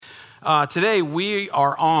Today we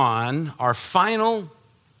are on our final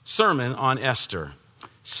sermon on Esther.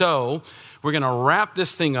 So we're going to wrap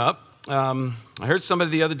this thing up. I heard somebody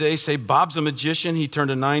the other day say Bob's a magician. He turned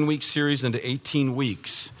a 9-week series into 18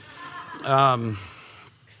 weeks. Yeah,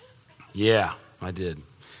 I did.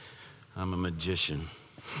 I'm a magician.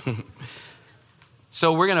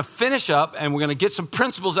 So we're going to finish up, and we're going to get some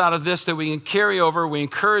principles out of this that we can carry over. We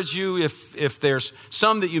encourage you, if there's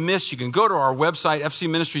some that you missed, you can go to our website,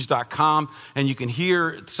 fcministries.com, and you can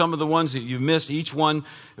hear some of the ones that you've missed. Each one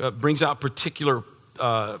brings out particular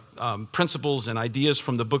principles and ideas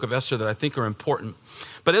from the book of Esther that I think are important.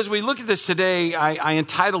 But as we look at this today, I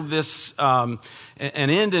entitled this An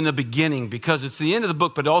End and a Beginning, because it's the end of the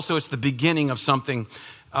book, but also it's the beginning of something.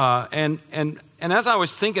 And as I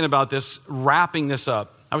was thinking about this, wrapping this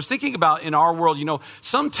up, I was thinking about in our world,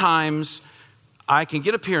 sometimes I can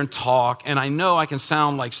get up here and talk, and I know I can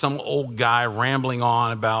sound like some old guy rambling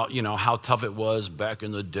on about, how tough it was back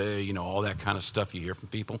in the day, all that kind of stuff you hear from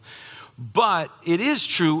people. But it is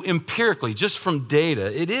true empirically, just from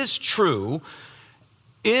data, it is true.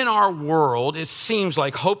 In our world, it seems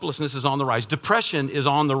like hopelessness is on the rise. Depression is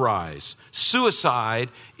on the rise.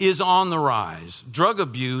 Suicide is on the rise. Drug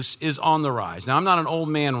abuse is on the rise. Now, I'm not an old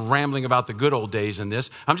man rambling about the good old days in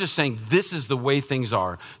this. I'm just saying this is the way things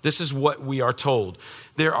are. This is what we are told.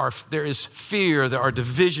 There is fear. There are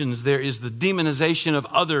divisions. There is the demonization of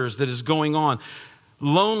others that is going on.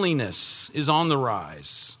 Loneliness is on the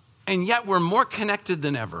rise. And yet we're more connected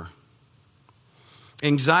than ever.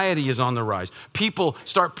 Anxiety is on the rise. People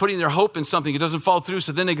start putting their hope in something. It doesn't fall through,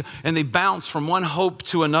 so then they bounce from one hope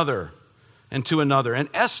to another and to another. And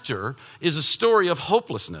Esther is a story of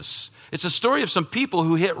hopelessness. It's a story of some people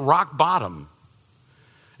who hit rock bottom.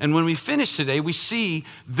 And when we finish today, we see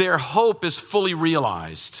their hope is fully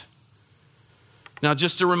realized. Now,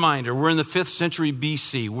 just a reminder, we're in the 5th century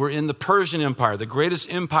BC. We're in the Persian Empire, the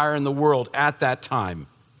greatest empire in the world at that time.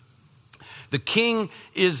 The king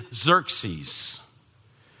is Xerxes.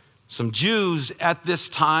 Some Jews at this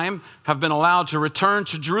time have been allowed to return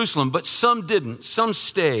to Jerusalem, but some didn't. Some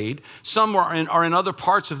stayed. Some are in other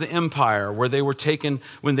parts of the empire where they were taken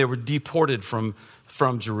when they were deported from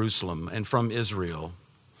Jerusalem and from Israel.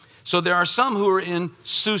 So there are some who are in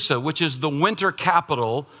Susa, which is the winter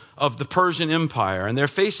capital of the Persian Empire, and they're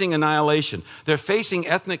facing annihilation. They're facing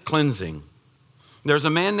ethnic cleansing. There's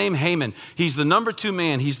a man named Haman. He's the number 2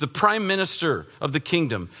 man. He's the prime minister of the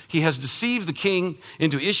kingdom. He has deceived the king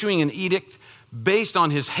into issuing an edict based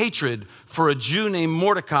on his hatred for a Jew named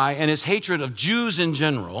Mordecai and his hatred of Jews in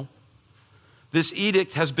general. This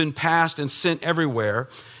edict has been passed and sent everywhere.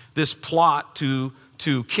 This plot to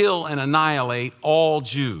kill and annihilate all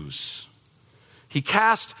Jews. He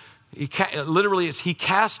cast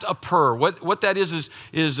a pur. What that is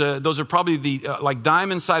those are probably the like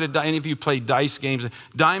diamond-sided dice. Any of you play dice games?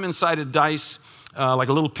 Diamond-sided dice, like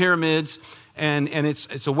a little pyramids, and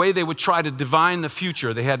it's a way they would try to divine the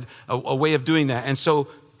future. They had a way of doing that, and so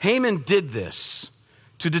Haman did this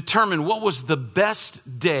to determine what was the best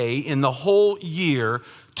day in the whole year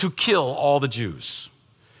to kill all the Jews.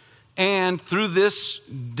 And through this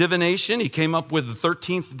divination, he came up with the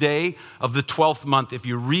 13th day of the 12th month. If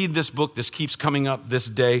you read this book, this keeps coming up, this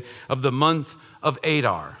day of the month of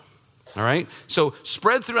Adar. All right? So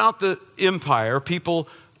spread throughout the empire,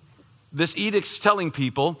 this edict's telling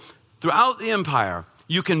people, throughout the empire,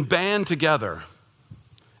 you can band together.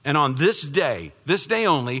 And on this day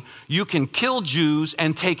only, you can kill Jews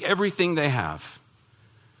and take everything they have.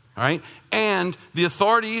 All right? And the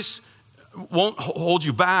authorities won't hold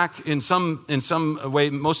you back in some way.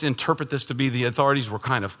 Most interpret this to be the authorities will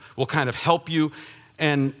kind of help you,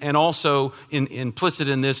 and also implicit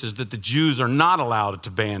in this is that the Jews are not allowed to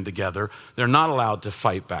band together. They're not allowed to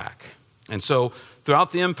fight back. And so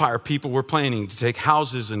throughout the empire, people were planning to take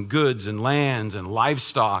houses and goods and lands and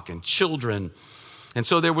livestock and children. And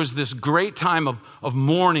so there was this great time of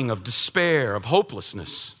mourning, of despair, of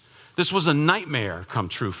hopelessness. This was a nightmare come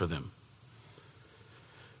true for them.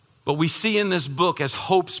 But we see in this book, as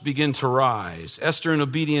hopes begin to rise, Esther in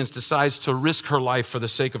obedience decides to risk her life for the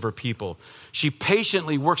sake of her people. She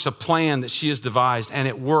patiently works a plan that she has devised, and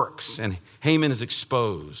it works, and Haman is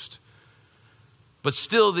exposed. But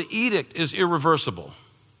still, the edict is irreversible.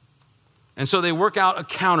 And so they work out a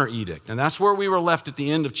counter edict, and that's where we were left at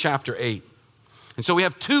the end of chapter 8. And so we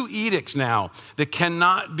have 2 edicts now that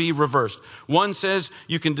cannot be reversed. One says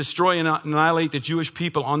you can destroy and annihilate the Jewish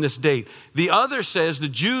people on this date. The other says the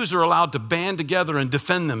Jews are allowed to band together and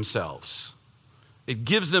defend themselves. It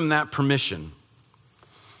gives them that permission.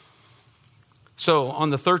 So on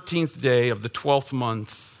the 13th day of the 12th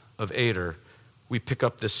month of Adar, we pick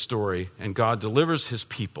up this story, and God delivers his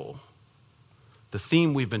people the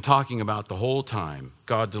theme we've been talking about the whole time.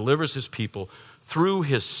 God delivers his people through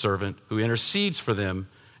his servant who intercedes for them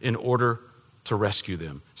in order to rescue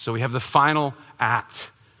them. So we have the final act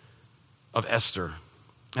of Esther.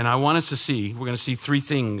 And I want us to see, we're going to see three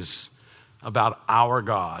things about our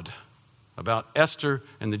God, about Esther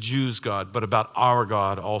and the Jews' God, but about our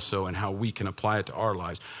God also and how we can apply it to our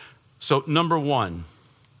lives. So number one,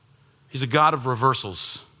 he's a God of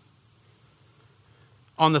reversals.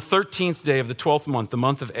 On the 13th day of the 12th month, the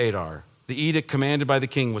month of Adar, the edict commanded by the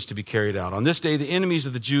king was to be carried out. On this day, the enemies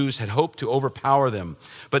of the Jews had hoped to overpower them.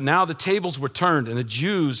 But now the tables were turned, and the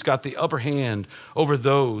Jews got the upper hand over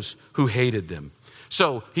those who hated them.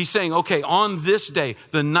 So he's saying, okay, on this day,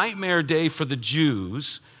 the nightmare day for the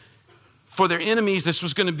Jews, for their enemies, this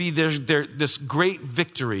was going to be this great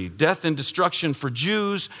victory, death and destruction for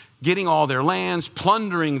Jews, getting all their lands,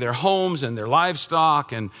 plundering their homes and their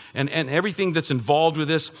livestock and everything that's involved with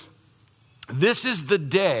this. This is the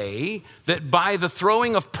day that by the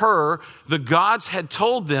throwing of Pur, the gods had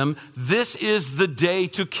told them, this is the day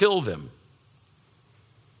to kill them.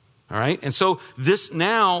 All right? And so this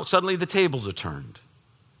now, suddenly the tables are turned.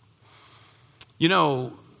 You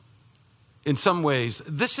know, in some ways,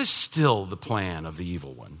 this is still the plan of the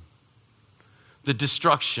evil one. The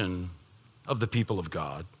destruction of the people of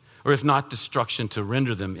God, or if not destruction, to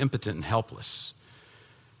render them impotent and helpless.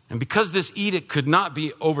 And because this edict could not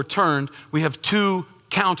be overturned, we have two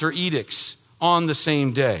counter edicts on the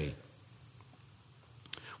same day.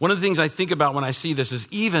 One of the things I think about when I see this is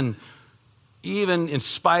even in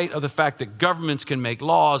spite of the fact that governments can make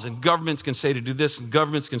laws and governments can say to do this and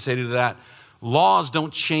governments can say to do that, laws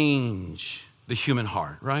don't change the human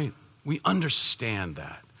heart, right? We understand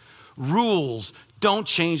that. Rules don't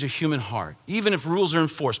change a human heart. Even if rules are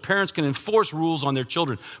enforced, parents can enforce rules on their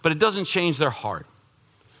children, but it doesn't change their heart.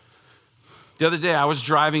 The other day, I was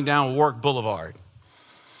driving down Warwick Boulevard,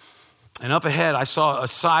 and up ahead, I saw a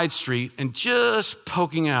side street, and just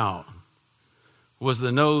poking out was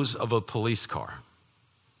the nose of a police car.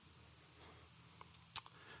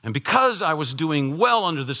 And because I was doing well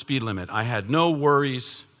under the speed limit, I had no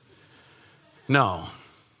worries. No.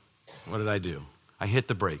 What did I do? I hit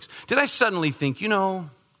the brakes. Did I suddenly think,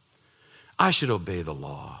 I should obey the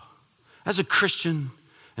law? As a Christian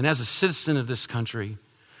and as a citizen of this country,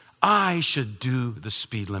 I should do the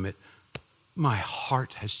speed limit. My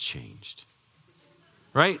heart has changed.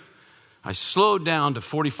 Right? I slowed down to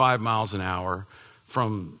 45 miles an hour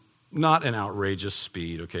from not an outrageous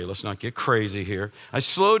speed, okay? Let's not get crazy here. I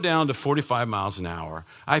slowed down to 45 miles an hour.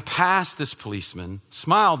 I passed this policeman,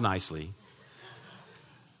 smiled nicely,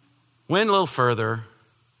 went a little further,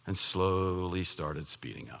 and slowly started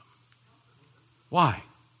speeding up. Why?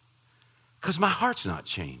 Because my heart's not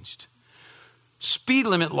changed. Speed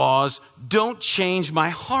limit laws don't change my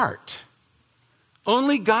heart.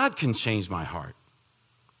 Only God can change my heart.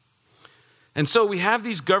 And so we have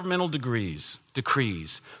these governmental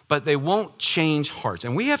decrees, but they won't change hearts.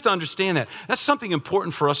 And we have to understand that. That's something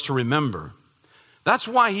important for us to remember. That's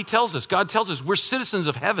why God tells us we're citizens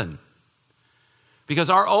of heaven. Because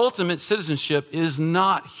our ultimate citizenship is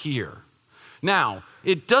not here. Now,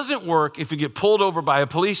 it doesn't work if you get pulled over by a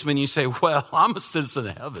policeman and you say, well, I'm a citizen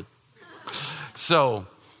of heaven. So,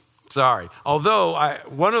 sorry. Although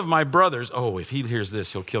one of my brothers, if he hears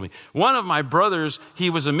this, he'll kill me. One of my brothers, he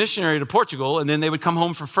was a missionary to Portugal, and then they would come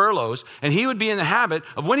home for furloughs, and he would be in the habit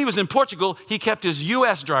of when he was in Portugal, he kept his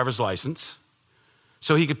U.S. driver's license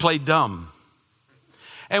so he could play dumb.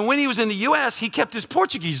 And when he was in the U.S., he kept his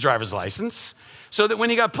Portuguese driver's license so that when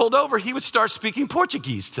he got pulled over, he would start speaking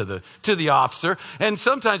Portuguese to the officer. And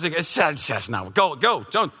sometimes they go, now go,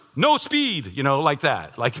 don't. No speed, like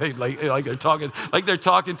that. Like they're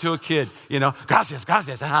talking to a kid, gracias,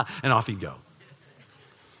 and off he'd go.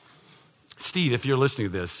 Steve, if you're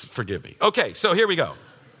listening to this, forgive me. Okay, so here we go.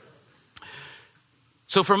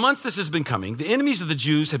 So for months this has been coming. The enemies of the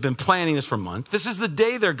Jews have been planning this for months. This is the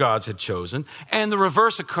day their gods had chosen, and the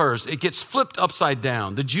reverse occurs. It gets flipped upside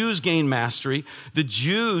down. The Jews gain mastery. The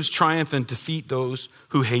Jews triumph and defeat those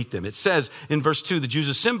who hate them. It says in verse 2, the Jews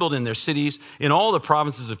assembled in their cities in all the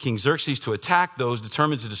provinces of King Xerxes to attack those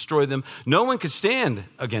determined to destroy them. No one could stand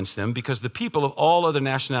against them because the people of all other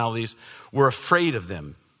nationalities were afraid of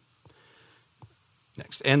them.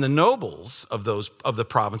 Next. And the nobles of the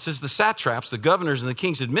provinces, the satraps, the governors, and the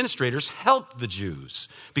king's administrators helped the Jews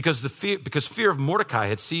because fear of Mordecai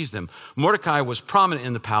had seized them. Mordecai was prominent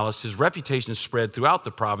in the palace. His reputation spread throughout the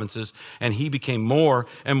provinces, and he became more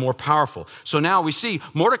and more powerful. So now we see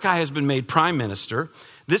Mordecai has been made prime minister.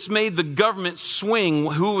 This made the government swing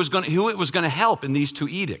who it was going to help in these two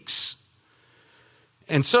edicts.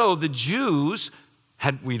 And so the Jews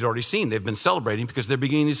we'd already seen. They've been celebrating because they're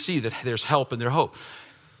beginning to see that there's help and there's hope.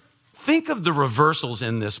 Think of the reversals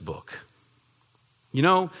in this book. You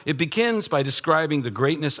know, it begins by describing the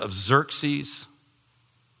greatness of Xerxes,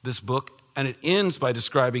 this book, and it ends by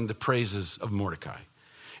describing the praises of Mordecai.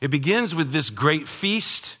 It begins with this great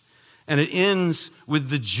feast, and it ends with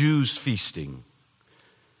the Jews feasting.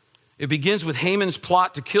 It begins with Haman's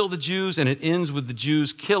plot to kill the Jews, and it ends with the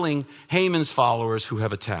Jews killing Haman's followers who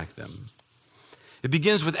have attacked them. It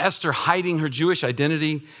begins with Esther hiding her Jewish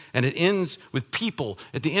identity, and it ends with people,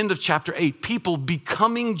 at the end of chapter 8, people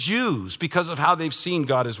becoming Jews because of how they've seen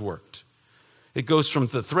God has worked. It goes from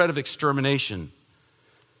the threat of extermination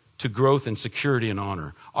to growth and security and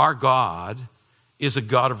honor. Our God is a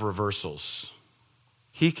God of reversals.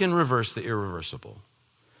 He can reverse the irreversible.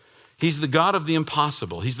 He's the God of the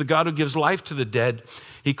impossible. He's the God who gives life to the dead.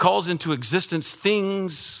 He calls into existence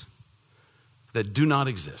things that do not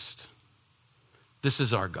exist. This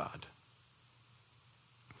is our God.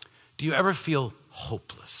 Do you ever feel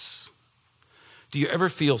hopeless? Do you ever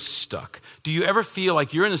feel stuck? Do you ever feel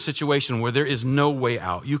like you're in a situation where there is no way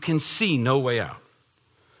out? You can see no way out.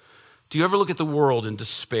 Do you ever look at the world in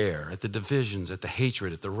despair, at the divisions, at the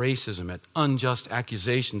hatred, at the racism, at unjust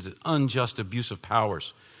accusations, at unjust abuse of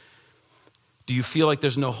powers? Do you feel like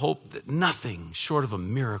there's no hope? That nothing short of a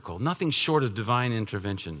miracle, nothing short of divine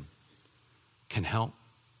intervention can help?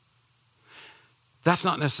 That's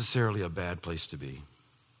not necessarily a bad place to be,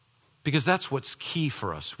 because that's what's key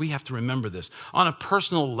for us. We have to remember this. On a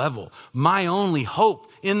personal level, my only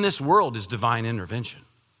hope in this world is divine intervention.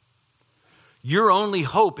 Your only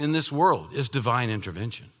hope in this world is divine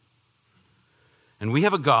intervention. And we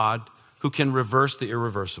have a God who can reverse the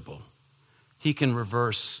irreversible. He can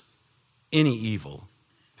reverse any evil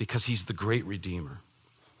because he's the great Redeemer.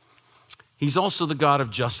 He's also the God of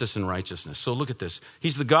justice and righteousness. So look at this.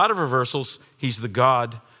 He's the God of reversals. He's the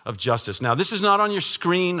God of justice. Now, this is not on your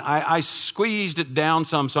screen. I squeezed it down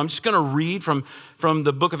some, so I'm just going to read from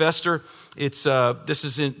the book of Esther. This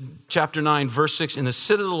is in chapter 9, verse 6. In the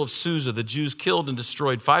citadel of Susa, the Jews killed and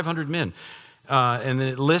destroyed 500 men. And then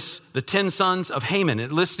it lists the 10 sons of Haman.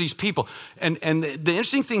 It lists these people. And the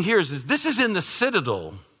interesting thing here is this is in the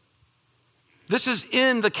citadel. This is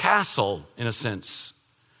in the castle, in a sense.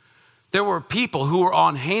 There were people who were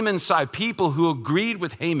on Haman's side, people who agreed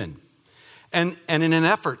with Haman. And in an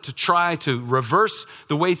effort to try to reverse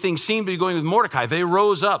the way things seemed to be going with Mordecai, they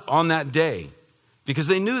rose up on that day because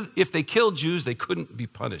they knew if they killed Jews, they couldn't be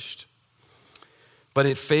punished. But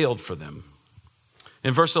it failed for them.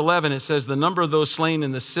 In verse 11, it says, the number of those slain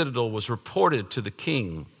in the citadel was reported to the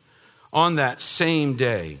king on that same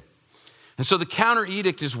day. And so the counter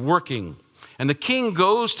edict is working. And the king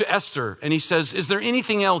goes to Esther and he says, is there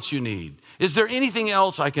anything else you need? Is there anything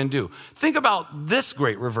else I can do? Think about this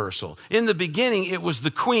great reversal. In the beginning, it was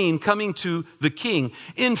the queen coming to the king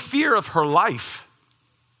in fear of her life.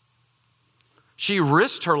 She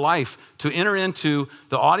risked her life to enter into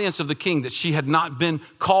the audience of the king that she had not been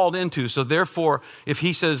called into. So therefore, if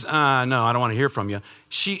he says, no, I don't want to hear from you,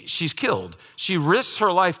 she's killed. She risks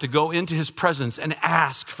her life to go into his presence and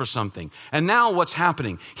ask for something. And now what's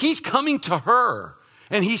happening? He's coming to her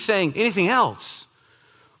and he's saying, anything else?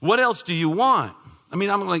 What else do you want? I mean,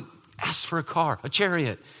 I'm like, ask for a car, a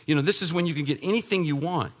chariot. You know, this is when you can get anything you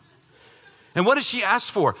want. And what does she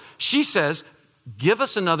ask for? She says, give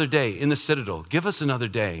us another day in the citadel. Give us another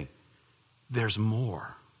day. There's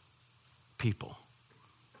more people.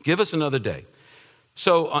 Give us another day.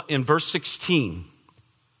 So in verse 16,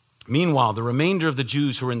 meanwhile, the remainder of the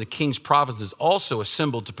Jews who were in the king's provinces also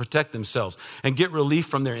assembled to protect themselves and get relief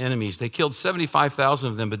from their enemies. They killed 75,000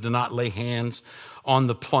 of them, but did not lay hands on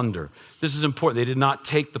the plunder. This is important. They did not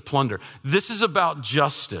take the plunder. This is about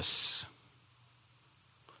justice.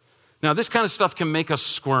 Now, this kind of stuff can make us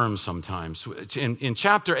squirm sometimes. In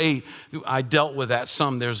chapter 8, I dealt with that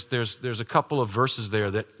some. There's a couple of verses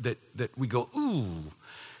there that we go, ooh,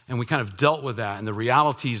 and we kind of dealt with that and the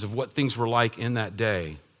realities of what things were like in that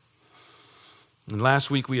day. And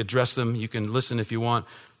last week we addressed them. You can listen if you want.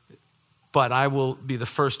 But I will be the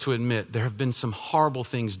first to admit there have been some horrible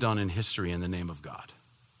things done in history in the name of God.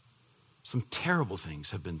 Some terrible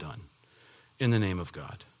things have been done in the name of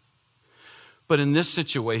God. But in this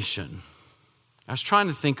situation, I was trying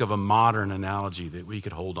to think of a modern analogy that we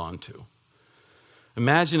could hold on to.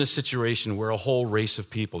 Imagine a situation where a whole race of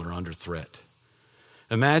people are under threat.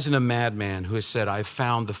 Imagine a madman who has said, I've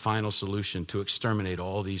found the final solution to exterminate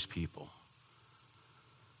all these people.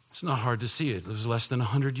 It's not hard to see it. It was less than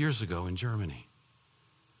 100 years ago in Germany,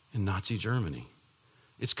 in Nazi Germany.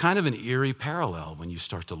 It's kind of an eerie parallel when you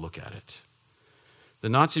start to look at it. The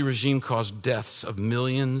Nazi regime caused deaths of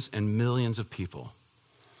millions and millions of people.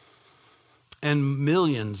 and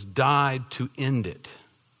millions died to end it.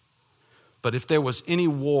 But if there was any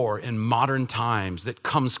war in modern times that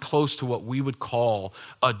comes close to what we would call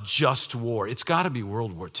a just war, it's got to be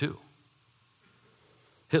World War II.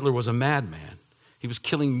 Hitler was a madman. He was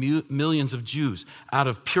killing millions of Jews out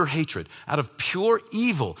of pure hatred, out of pure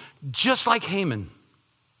evil, just like Haman.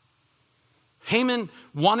 Haman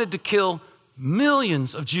wanted to kill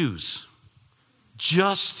millions of Jews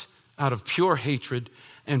just out of pure hatred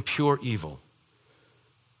and pure evil.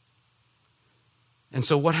 And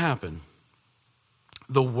so what happened?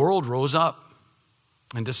 The world rose up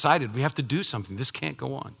and decided we have to do something. This can't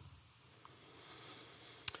go on.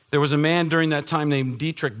 There was a man during that time named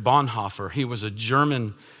Dietrich Bonhoeffer. He was a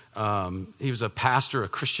German, he was a pastor, a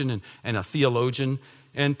Christian, and a theologian.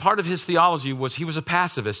 And part of his theology was he was a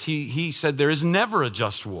pacifist. He said there is never a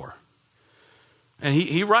just war. And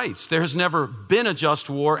he writes, there has never been a just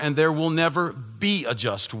war and there will never be a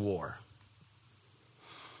just war.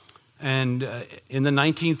 And in the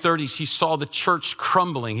 1930s, he saw the church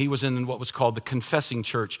crumbling. He was in what was called the confessing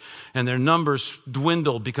church. And their numbers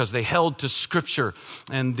dwindled because they held to Scripture.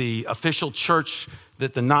 And the official church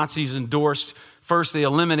that the Nazis endorsed, first they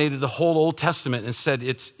eliminated the whole Old Testament and said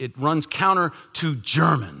it runs counter to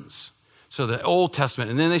Germans. So the Old Testament.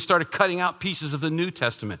 And then they started cutting out pieces of the New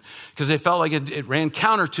Testament because they felt like it ran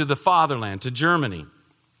counter to the fatherland, to Germany.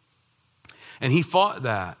 And he fought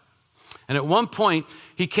that. And at one point,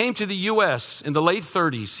 he came to the U.S. in the late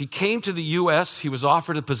 30s. He came to the U.S. He was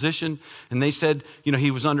offered a position, and they said,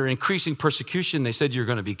 he was under increasing persecution. They said, you're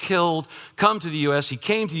going to be killed. Come to the U.S. He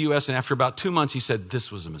came to the U.S., and after about 2 months, he said, this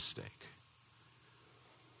was a mistake.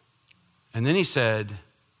 And then he said,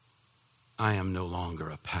 I am no longer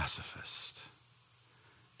a pacifist.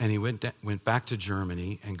 And he went back to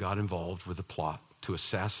Germany and got involved with a plot to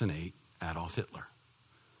assassinate Adolf Hitler.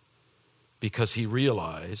 Because he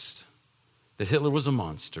realized that Hitler was a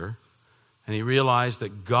monster, and he realized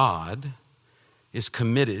that God is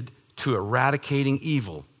committed to eradicating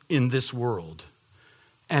evil in this world.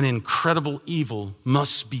 And incredible evil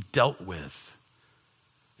must be dealt with,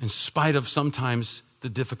 in spite of sometimes the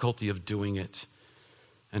difficulty of doing it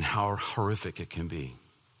and how horrific it can be.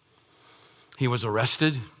 He was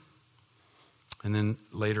arrested and then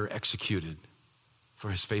later executed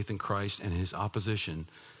for his faith in Christ and his opposition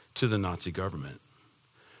to the Nazi government.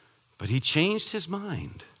 But he changed his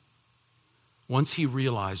mind. Once he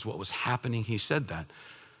realized what was happening, he said that.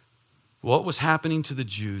 What was happening to the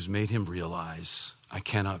Jews made him realize, I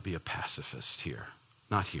cannot be a pacifist here.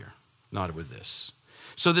 Not here. Not with this.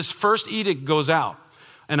 So this first edict goes out.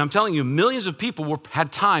 And I'm telling you, millions of people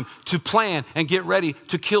had time to plan and get ready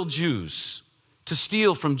to kill Jews, to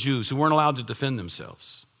steal from Jews who weren't allowed to defend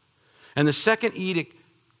themselves. And the second edict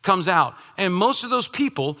comes out. And most of those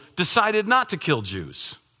people decided not to kill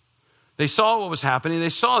Jews. They saw what was happening. They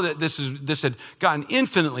saw that this had gotten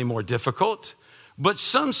infinitely more difficult, but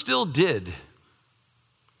some still did.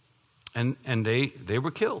 And they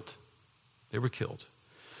were killed. They were killed.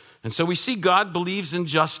 And so we see God believes in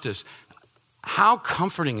justice. How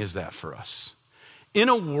comforting is that for us? In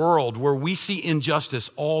a world where we see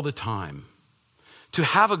injustice all the time, to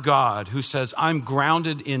have a God who says, I'm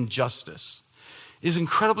grounded in justice, is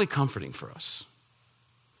incredibly comforting for us.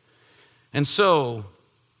 And so,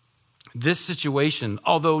 this situation,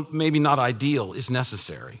 although maybe not ideal, is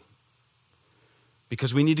necessary.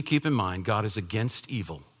 Because we need to keep in mind God is against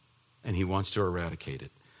evil and he wants to eradicate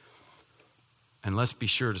it. And let's be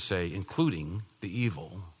sure to say, including the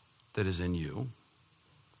evil that is in you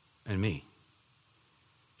and me.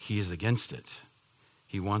 He is against it.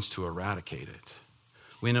 He wants to eradicate it.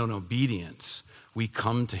 We know in obedience, we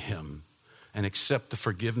come to him and accept the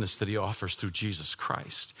forgiveness that he offers through Jesus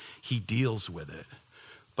Christ. He deals with it.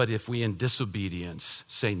 But if we in disobedience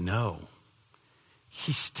say no,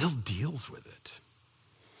 he still deals with it.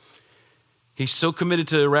 He's so committed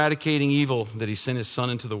to eradicating evil that he sent his son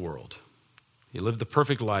into the world. He lived the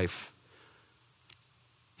perfect life.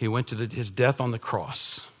 He went to his death on the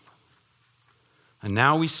cross. And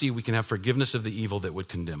now we see we can have forgiveness of the evil that would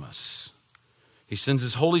condemn us. He sends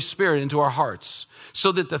his Holy Spirit into our hearts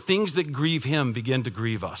so that the things that grieve him begin to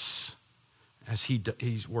grieve us as he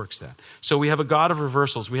works that. So we have a God of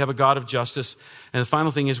reversals. We have a God of justice. And the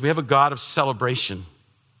final thing is we have a God of celebration.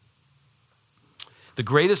 The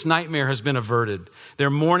greatest nightmare has been averted. Their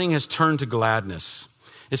mourning has turned to gladness.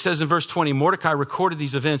 It says in verse 20, Mordecai recorded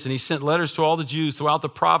these events, and he sent letters to all the Jews throughout the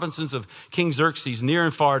provinces of King Xerxes, near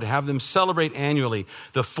and far, to have them celebrate annually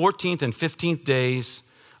the 14th and 15th days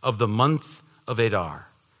of the month of Adar.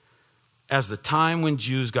 as the time when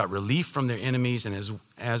Jews got relief from their enemies, and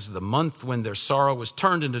as the month when their sorrow was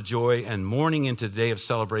turned into joy and mourning into the day of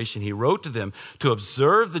celebration, he wrote to them to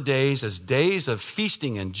observe the days as days of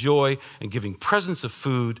feasting and joy and giving presents of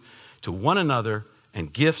food to one another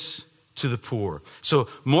and gifts to the poor. So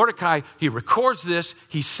Mordecai, he records this,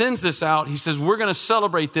 he sends this out, he says, we're going to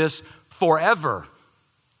celebrate this forever.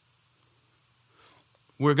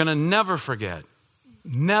 We're going to never forget.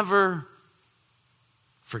 Never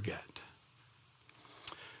forget.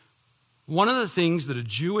 One of the things that a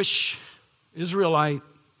Jewish Israelite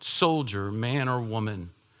soldier, man or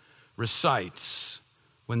woman, recites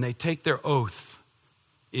when they take their oath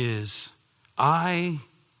is, I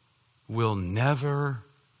will never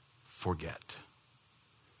forget.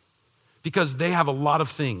 Because they have a lot of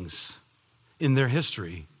things in their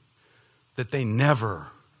history that they never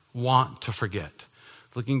want to forget.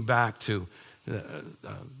 Looking back to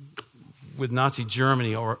with Nazi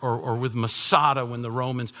Germany or with Masada when the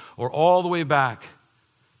Romans, or all the way back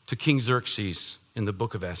to King Xerxes in the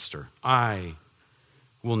book of Esther. I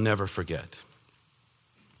will never forget.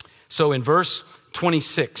 So in verse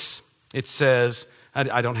 26, it says,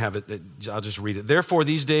 I don't have it, I'll just read it. Therefore,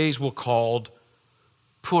 these days will called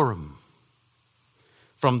Purim,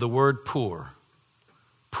 from the word pur,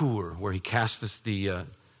 where he cast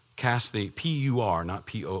the P-U-R, not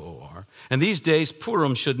P-O-O-R. And these days,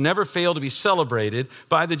 Purim should never fail to be celebrated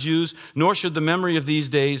by the Jews, nor should the memory of these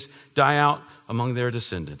days die out among their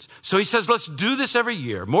descendants. So he says, let's do this every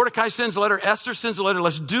year. Mordecai sends a letter, Esther sends a letter.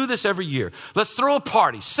 Let's do this every year. Let's throw a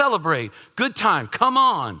party, celebrate, good time, come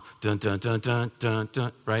on. Dun, dun, dun, dun, dun,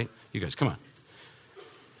 dun. Right? You guys, come on.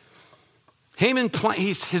 Haman,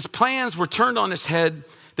 his plans were turned on his head.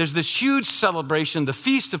 There's this huge celebration, the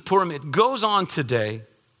Feast of Purim. It goes on today.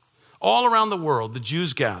 All around the world, the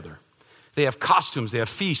Jews gather. They have costumes, they have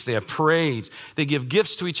feasts, they have parades. They give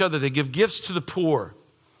gifts to each other. They give gifts to the poor.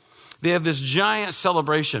 They have this giant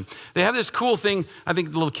celebration. They have this cool thing. I think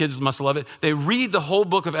the little kids must love it. They read the whole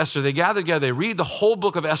book of Esther. They gather together. They read the whole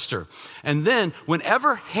book of Esther. And then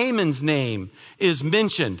whenever Haman's name is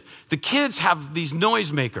mentioned, the kids have these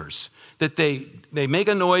noisemakers that they make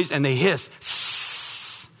a noise and they hiss.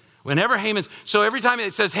 Whenever Haman's, so every time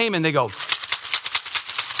it says Haman, they go.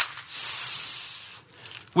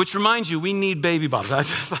 Which reminds you, we need baby bottles. I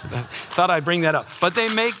thought I'd bring that up. But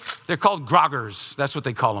they're called groggers. That's what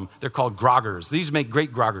they call them. They're called groggers. These make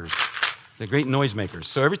great groggers. They're great noisemakers.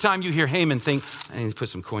 So every time you hear Haman, think, I need to put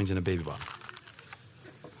some coins in a baby bottle.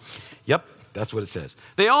 Yep, that's what it says.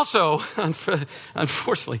 They also,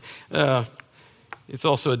 unfortunately, it's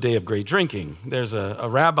also a day of great drinking. There's a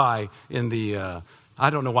rabbi in the, I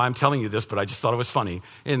don't know why I'm telling you this, but I just thought it was funny.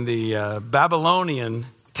 In the Babylonian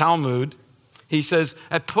Talmud, he says,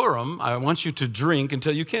 at Purim, I want you to drink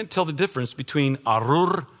until you can't tell the difference between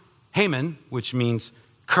Arur Haman, which means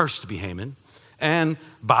cursed be Haman, and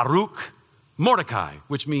Baruch Mordecai,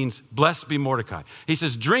 which means blessed be Mordecai. He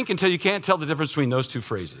says, drink until you can't tell the difference between those two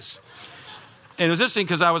phrases. And it was interesting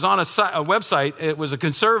because I was on a website, it was a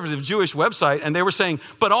conservative Jewish website, and they were saying,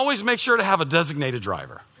 but always make sure to have a designated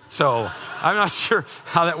driver. So I'm not sure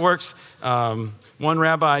how that works. One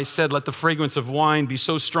rabbi said, let the fragrance of wine be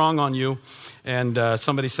so strong on you. And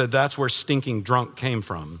somebody said, that's where stinking drunk came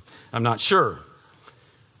from. I'm not sure.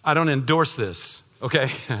 I don't endorse this,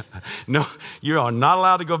 okay? No, you are not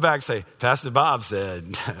allowed to go back and say, Pastor Bob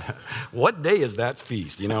said, what day is that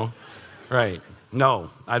feast, you know? Right.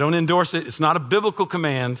 No, I don't endorse it. It's not a biblical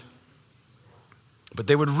command. But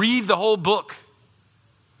they would read the whole book.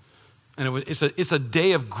 And it's a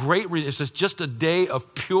day of great, it's just a day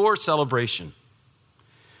of pure celebration.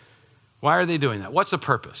 Why are they doing that? What's the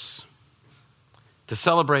purpose? To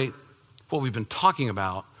celebrate what we've been talking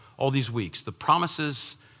about all these weeks, the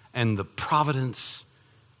promises and the providence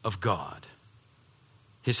of God.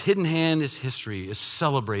 His hidden hand, his history is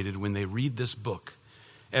celebrated when they read this book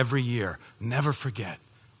every year. Never forget,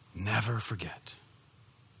 never forget.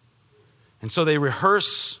 And so they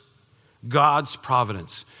rehearse God's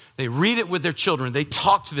providence. They read it with their children. They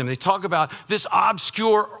talk to them. They talk about this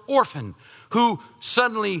obscure orphan who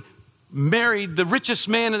suddenly married the richest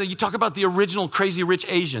man. And you talk about the original Crazy Rich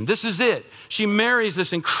Asian. This is it. She marries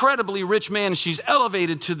this incredibly rich man, and she's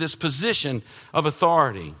elevated to this position of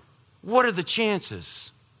authority. What are the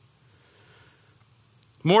chances?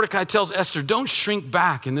 Mordecai tells Esther, don't shrink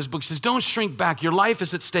back. In this book, he says, don't shrink back. Your life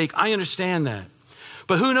is at stake. I understand that.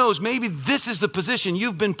 But who knows, maybe this is the position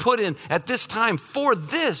you've been put in at this time for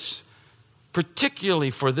this,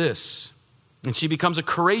 particularly for this. And she becomes a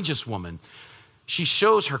courageous woman. she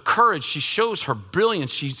shows her courage. She shows her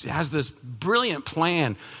brilliance. She has this brilliant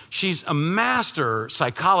plan. She's a master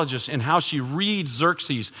psychologist in how she reads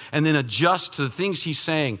Xerxes and then adjusts to the things he's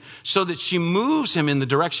saying so that she moves him in the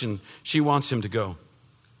direction she wants him to go.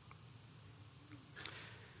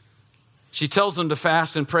 She tells them to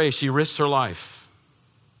fast and pray. She risks her life.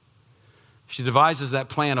 She devises that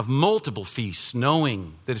plan of multiple feasts,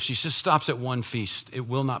 knowing that if she just stops at one feast, it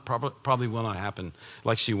will not probably will not happen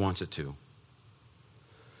like she wants it to.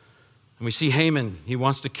 And we see Haman, he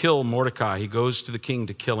wants to kill Mordecai. He goes to the king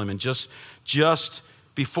to kill him. And just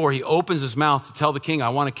before he opens his mouth to tell the king, I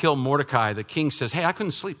want to kill Mordecai, the king says, hey, I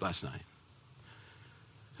couldn't sleep last night.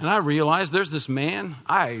 And I realized there's this man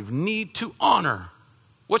I need to honor.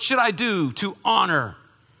 What should I do to honor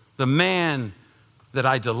the man that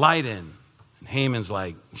I delight in? And Haman's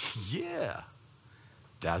like, yeah,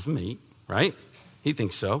 that's me, right? He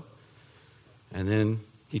thinks so. And then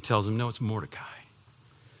he tells him, no, it's Mordecai.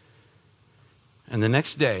 And the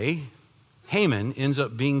next day, Haman ends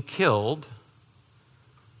up being killed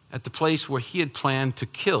at the place where he had planned to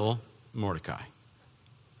kill Mordecai.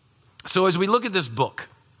 So as we look at this book,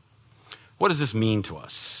 what does this mean to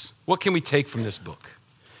us? What can we take from this book?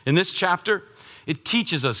 In this chapter, it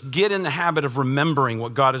teaches us, get in the habit of remembering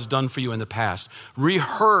what God has done for you in the past.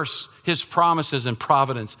 Rehearse his promises and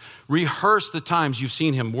providence. Rehearse the times you've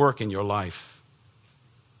seen him work in your life.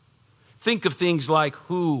 Think of things like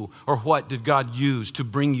who or what did God use to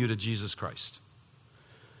bring you to Jesus Christ?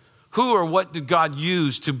 Who or what did God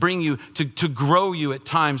use to bring you, to grow you at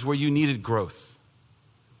times where you needed growth?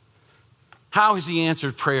 How has he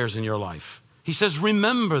answered prayers in your life? He says,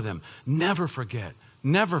 remember them. Never forget.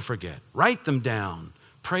 Never forget. Write them down.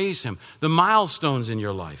 Praise him. The milestones in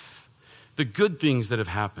your life. The good things that have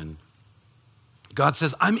happened. God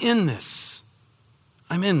says, I'm in this.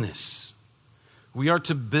 I'm in this. We are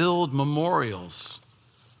to build memorials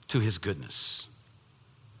to his goodness.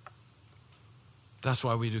 That's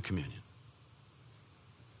why we do communion.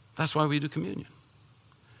 That's why we do communion.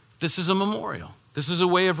 This is a memorial. This is a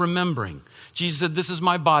way of remembering. Jesus said, this is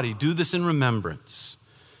my body. Do this in remembrance.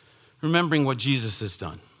 Remembering what Jesus has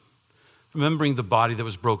done. Remembering the body that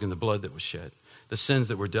was broken, the blood that was shed, the sins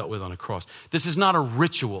that were dealt with on a cross. This is not a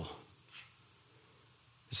ritual.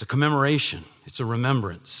 It's a commemoration. It's a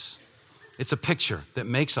remembrance. It's a picture that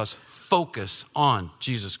makes us focus on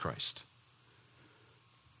Jesus Christ.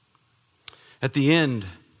 At the end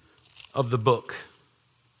of the book,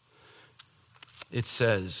 it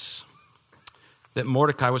says that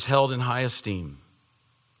Mordecai was held in high esteem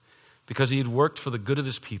because he had worked for the good of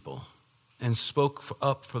his people and spoke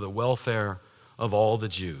up for the welfare of all the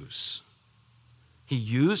Jews. He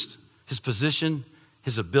used his position,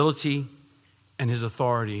 his ability, and his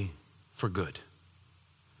authority for good.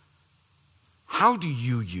 How do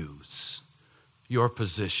you use your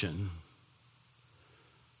position,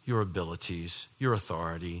 your abilities, your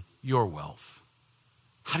authority, your wealth?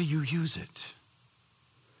 How do you use it?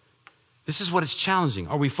 This is what is challenging.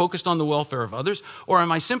 Are we focused on the welfare of others, or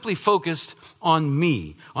am I simply focused on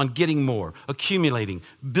me, on getting more, accumulating,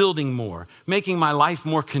 building more, making my life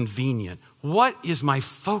more convenient? What is my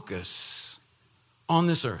focus on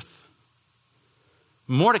this earth?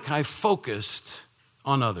 Mordecai focused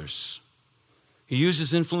on others. He used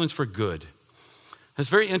his influence for good. It's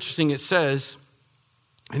very interesting. It says,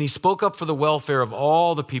 and he spoke up for the welfare of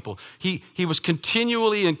all the people. He was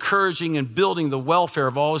continually encouraging and building the welfare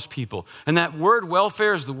of all his people. And that word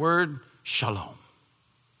welfare is the word shalom.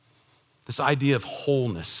 This idea of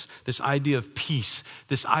wholeness, this idea of peace,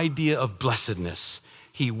 this idea of blessedness.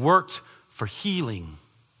 He worked for healing,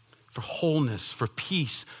 for wholeness, for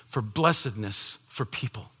peace, for blessedness, for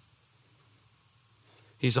people.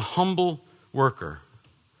 He's a humble worker,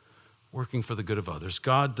 working for the good of others.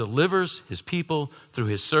 God delivers his people through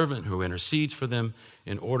his servant who intercedes for them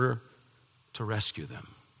in order to rescue them.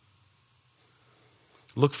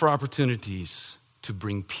 Look for opportunities to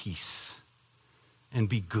bring peace and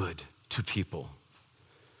be good to people.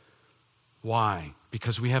 Why?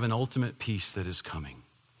 Because we have an ultimate peace that is coming.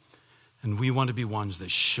 And we want to be ones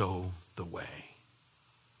that show the way.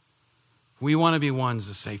 We want to be ones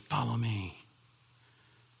that say, follow me.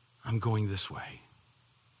 I'm going this way.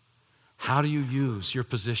 How do you use your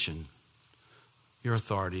position, your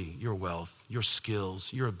authority, your wealth, your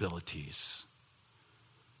skills, your abilities?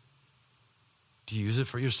 Do you use it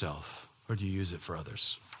for yourself or do you use it for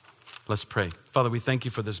others? Let's pray. Father, we thank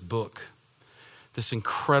you for this book, this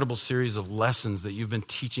incredible series of lessons that you've been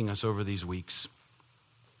teaching us over these weeks.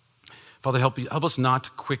 Father, help us not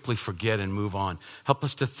to quickly forget and move on. Help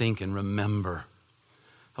us to think and remember.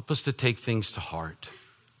 Help us to take things to heart.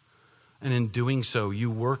 And in doing so,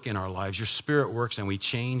 you work in our lives. Your Spirit works and we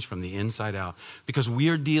change from the inside out because we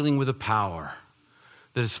are dealing with a power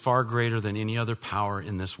that is far greater than any other power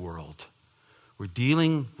in this world. We're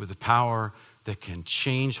dealing with a power that can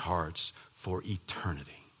change hearts for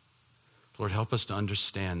eternity. Lord, help us to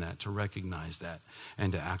understand that, to recognize that,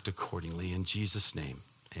 and to act accordingly. In Jesus' name,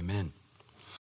 amen.